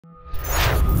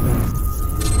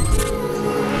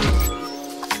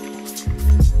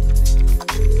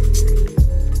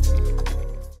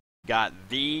got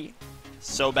the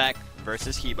Sobek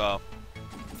versus Hebo.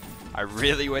 I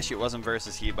really wish it wasn't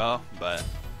versus Hebo, but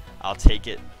I'll take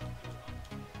it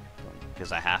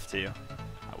because I have to.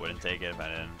 I wouldn't take it if I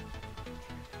didn't.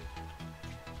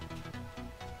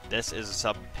 This is a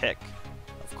sub pick,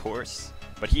 of course,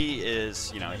 but he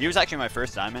is, you know, he was actually my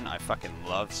first diamond. I fucking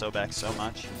love Sobek so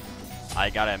much. I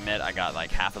gotta admit, I got like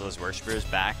half of those worshippers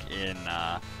back in,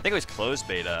 I think it was closed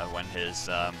beta when his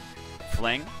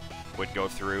fling would go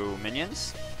through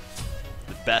minions.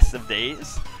 The best of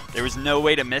days. There was no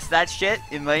way to miss that shit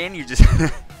in lane. You just,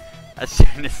 as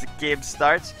soon as the game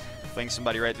starts, fling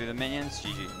somebody right through the minions.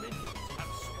 GG.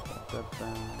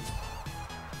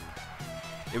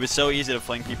 It was so easy to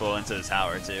fling people into the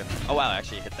tower too. Oh wow, I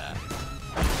actually hit that.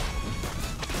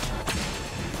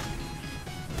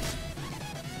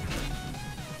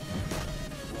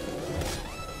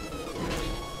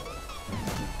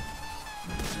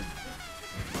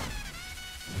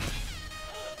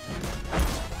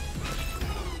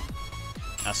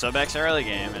 Now Sobek's early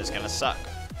game is gonna suck.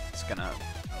 It's gonna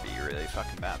be really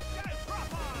fucking bad.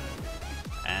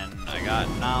 And I got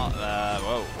now.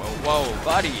 Whoa,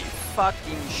 buddy!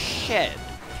 Fucking shit!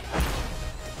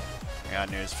 I got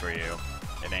news for you.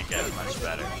 It ain't getting much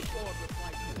better.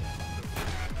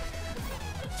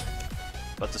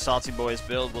 But the Salty Boys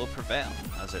build will prevail,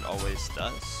 as it always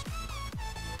does.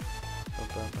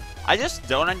 I just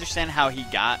don't understand how he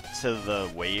got to the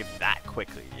wave that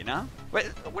quickly, you know? What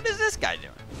is this guy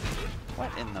doing?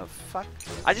 What in the fuck?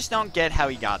 I just don't get how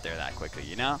he got there that quickly,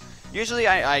 you know? Usually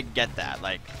I get that,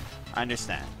 like, I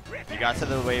understand. You got to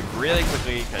the wave really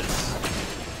quickly because...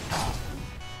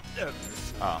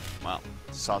 Oh, well,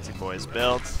 Salty Boys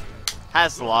build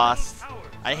has lost.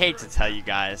 I hate to tell you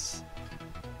guys.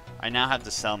 I now have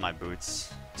to sell my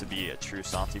boots to be a true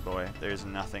Salty Boy. There's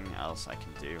nothing else I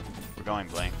can do. We're going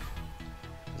Blink.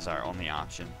 This is our only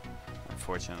option,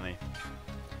 unfortunately.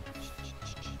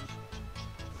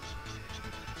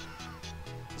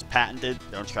 It's patented.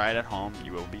 Don't try it at home.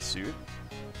 You will be sued.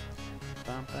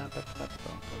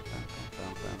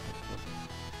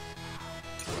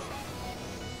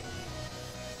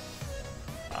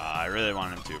 I really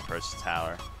want him to approach the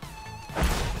tower.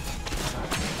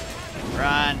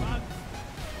 Run!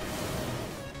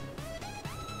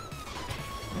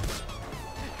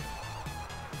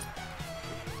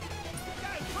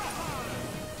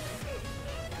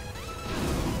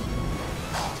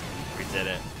 We did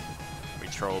it. We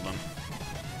trolled him.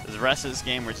 The rest of this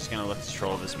game, we're just gonna look to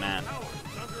troll this man.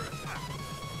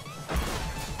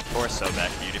 Poor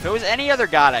Sobek, dude. If it was any other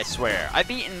god, I swear. I've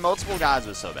beaten multiple gods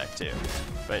with Sobek, too.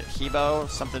 But Hebo,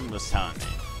 something was telling me.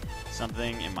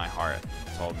 Something in my heart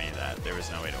told me that there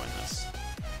was no way to win this.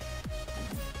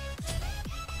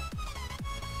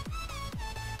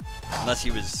 Unless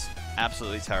he was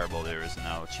absolutely terrible, there was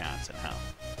no chance in hell.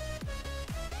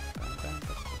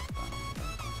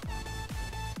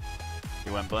 He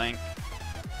went Blink.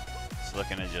 He's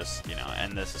looking to just, you know,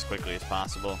 end this as quickly as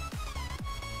possible.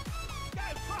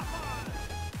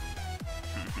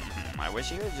 I wish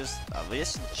he would just at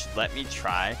least let me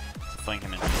try to fling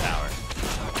him into the tower.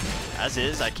 As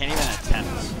is, I can't even attempt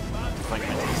to fling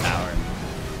him into the tower.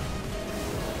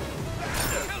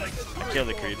 I killed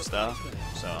the creeps though,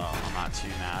 so I'm not too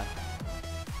mad.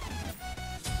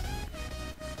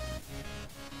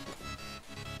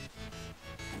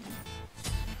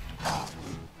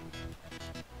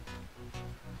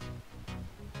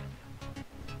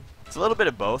 It's a little bit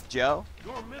of both, Joe.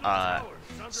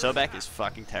 Sobek is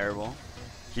fucking terrible.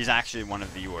 He's actually one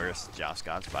of the worst Joust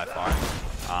gods by far.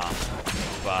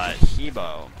 But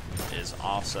Hebo is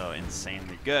also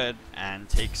insanely good and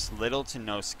takes little to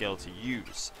no skill to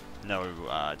use.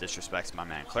 No disrespect to my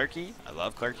man Clerkky. I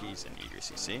love Clerkky. He's an eager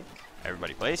CC.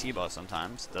 Everybody plays Hebo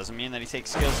sometimes. Doesn't mean that he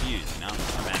takes skills to use, you know?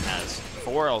 My man has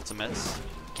 4 ultimates.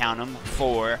 Count them,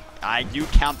 4. I do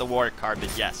count the Warwick card,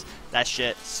 but yes, that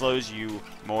shit slows you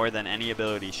more than any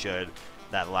ability should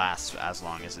that lasts as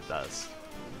long as it does.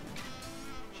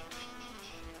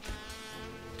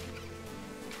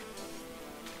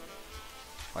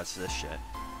 What's this shit?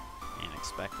 Ain't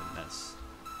expecting this.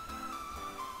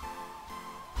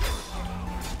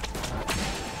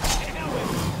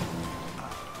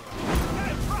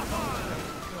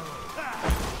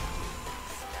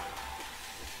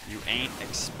 You ain't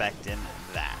expecting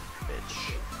that,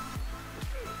 bitch.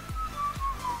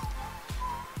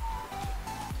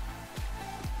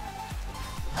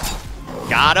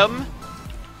 Got him.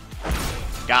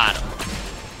 Got him.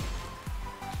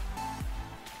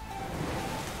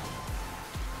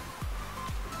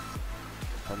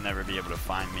 He'll never be able to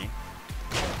find me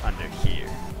under here.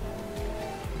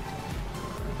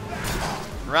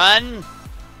 Run!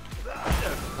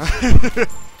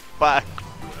 But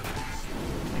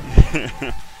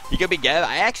he could be Geb.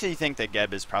 I actually think that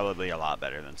Geb is probably a lot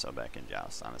better than Sobek and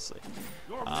Joust, honestly.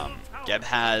 Geb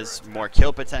has more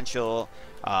kill potential,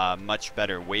 much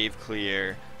better wave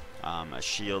clear, a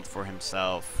shield for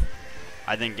himself.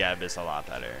 I think Geb is a lot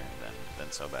better than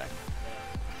Sobek.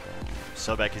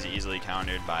 Sobek is easily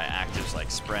countered by actives like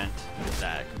Sprint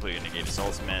that completely negate his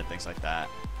ultimate, things like that.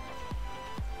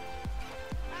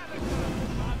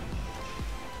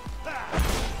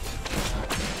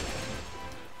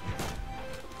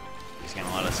 He's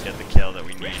gonna let us get the kill that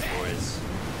we need, boys.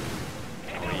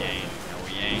 No, he ain't. No,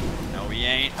 he ain't. No, he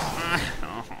ain't.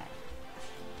 Hold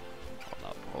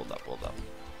up, hold up, hold up.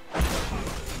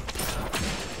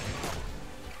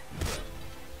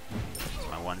 It's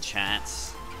my one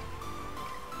chance.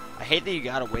 I hate that you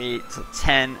gotta wait till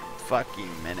 10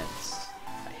 fucking minutes.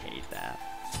 I hate that.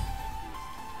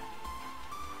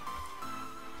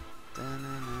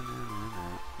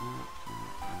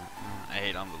 I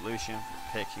hate Unvolution for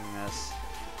picking this.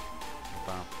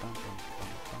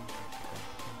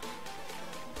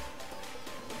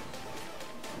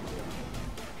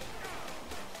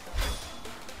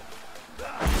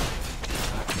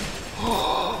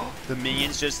 The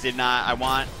minions just did not. I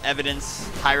want evidence.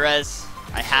 High res.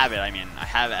 I have it. I mean, I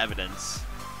have evidence.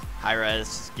 High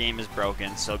res. Game is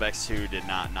broken. Sobek 2 did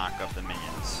not knock up the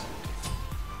minions.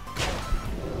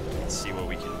 Let's see what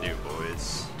we can do,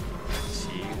 boys. Let's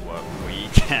see what we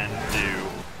can do.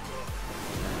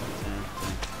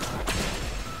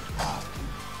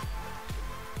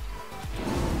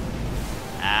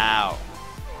 Ow.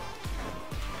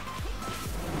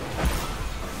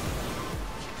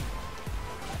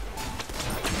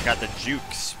 Got the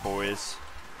jukes, boys.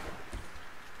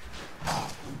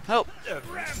 Help!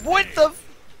 What the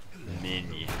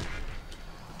minion?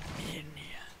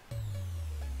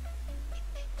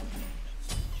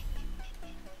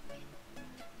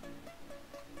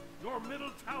 Your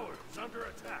middle tower is under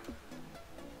attack.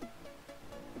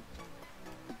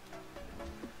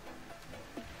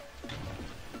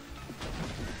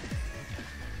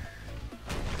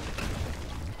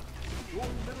 Your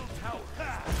middle tower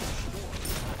is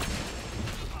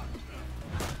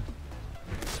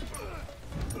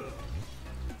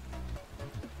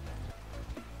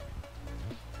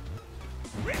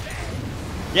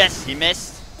Yes, he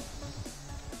missed.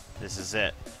 This is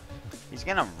it. He's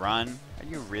gonna run. Are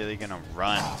you really gonna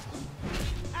run?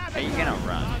 Are you gonna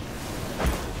run?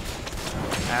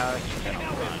 How are you gonna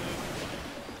run?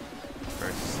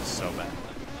 Versus the Sobek.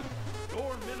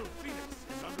 Your middle Phoenix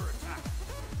is under attack.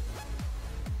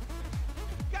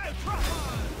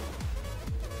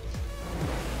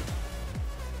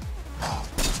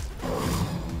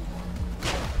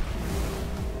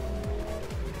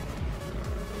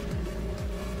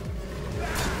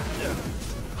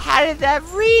 How did that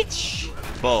reach?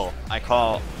 Bull. I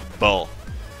call bull.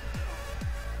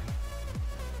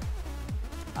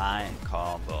 I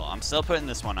call bull. I'm still putting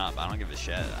this one up. I don't give a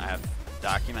shit. I have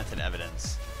documented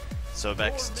evidence.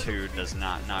 Sobek 2 does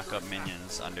not knock up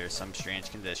minions under some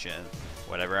strange condition.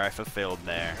 Whatever I fulfilled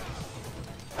there.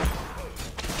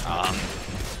 And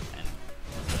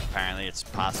apparently it's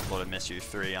possible to miss your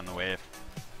 3 on the wave.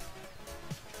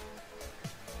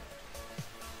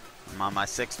 I'm on my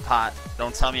 6th pot.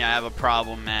 Don't tell me I have a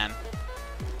problem, man.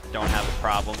 Don't have a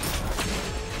problem.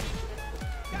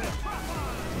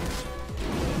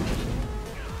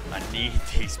 I need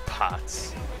these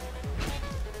pots.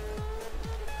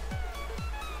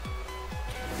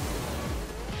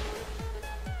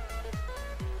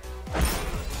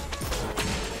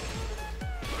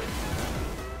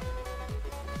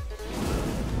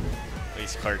 At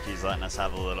least Clerkky's letting us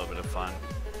have a little bit of fun.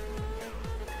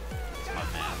 Oh,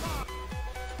 man.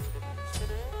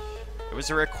 It was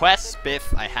a request,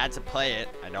 Spiff. I had to play it.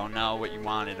 I don't know what you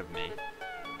wanted of me.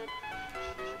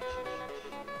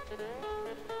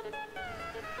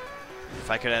 If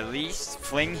I could at least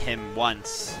fling him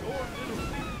once,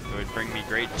 it would bring me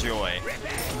great joy.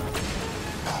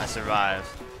 I survived.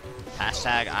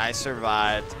 Hashtag I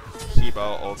survived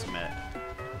Hebo Ultimate.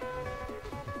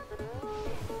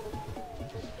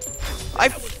 I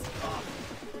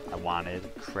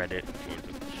wanted credit.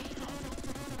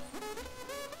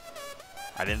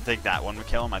 I didn't think that one would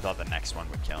kill him. I thought the next one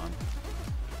would kill him.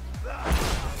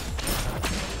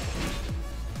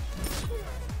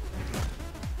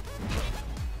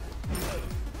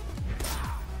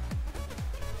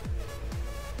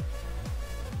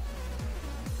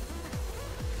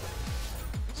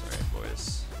 Sorry,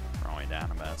 boys. We're only down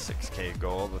about 6k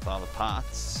gold with all the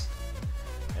pots.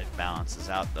 It balances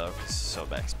out though, because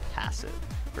Sobek's passive.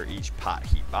 For each pot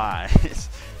he buys,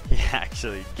 he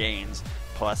actually gains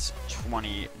plus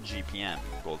 20 GPM,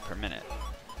 gold per minute.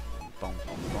 Boom,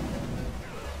 boom, boom.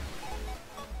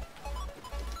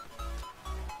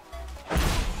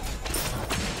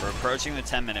 We're approaching the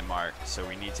 10-minute mark, so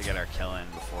we need to get our kill in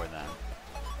before then.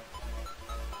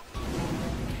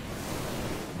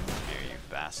 Here, you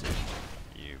bastard.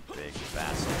 You big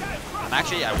bastard.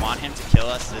 I want him to kill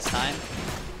us this time,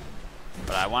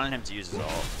 but I wanted him to use his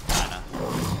ult, kinda.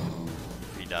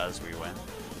 If he does, we win.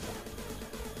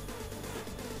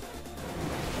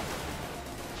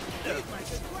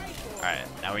 Alright,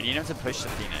 now we need him to push the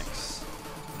Phoenix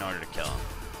in order to kill him.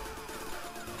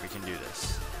 We can do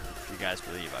this. If you guys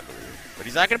believe, I believe. But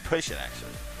he's not going to push it,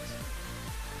 actually.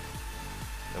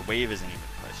 The wave isn't even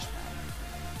pushed.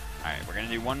 Alright, we're going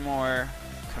to do one more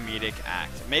comedic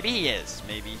act. Maybe he is.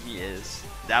 Maybe he is.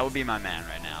 That would be my man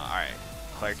right now. Alright,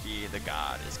 Clerkky the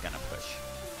God is going to push.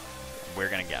 We're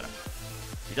going to get him.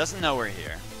 He doesn't know we're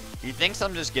here. He thinks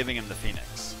I'm just giving him the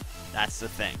Phoenix. That's the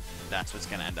thing. That's what's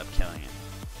going to end up killing him.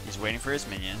 He's waiting for his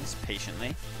minions patiently.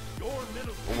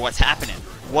 What's happening?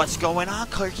 What's going on,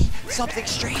 Clerkky? Something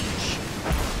strange.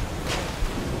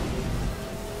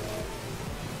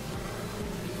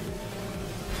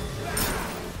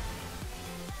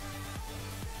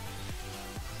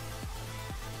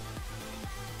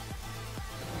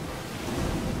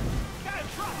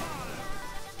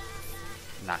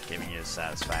 Not giving you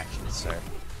satisfaction, sir.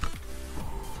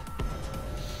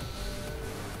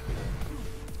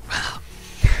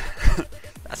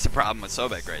 That's the problem with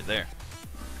Sobek right there.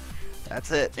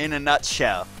 That's it, in a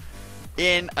nutshell.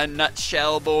 In a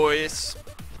nutshell, boys.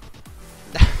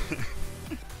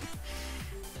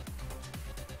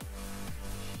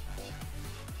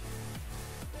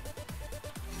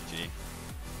 GG.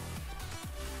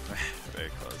 Very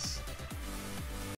close.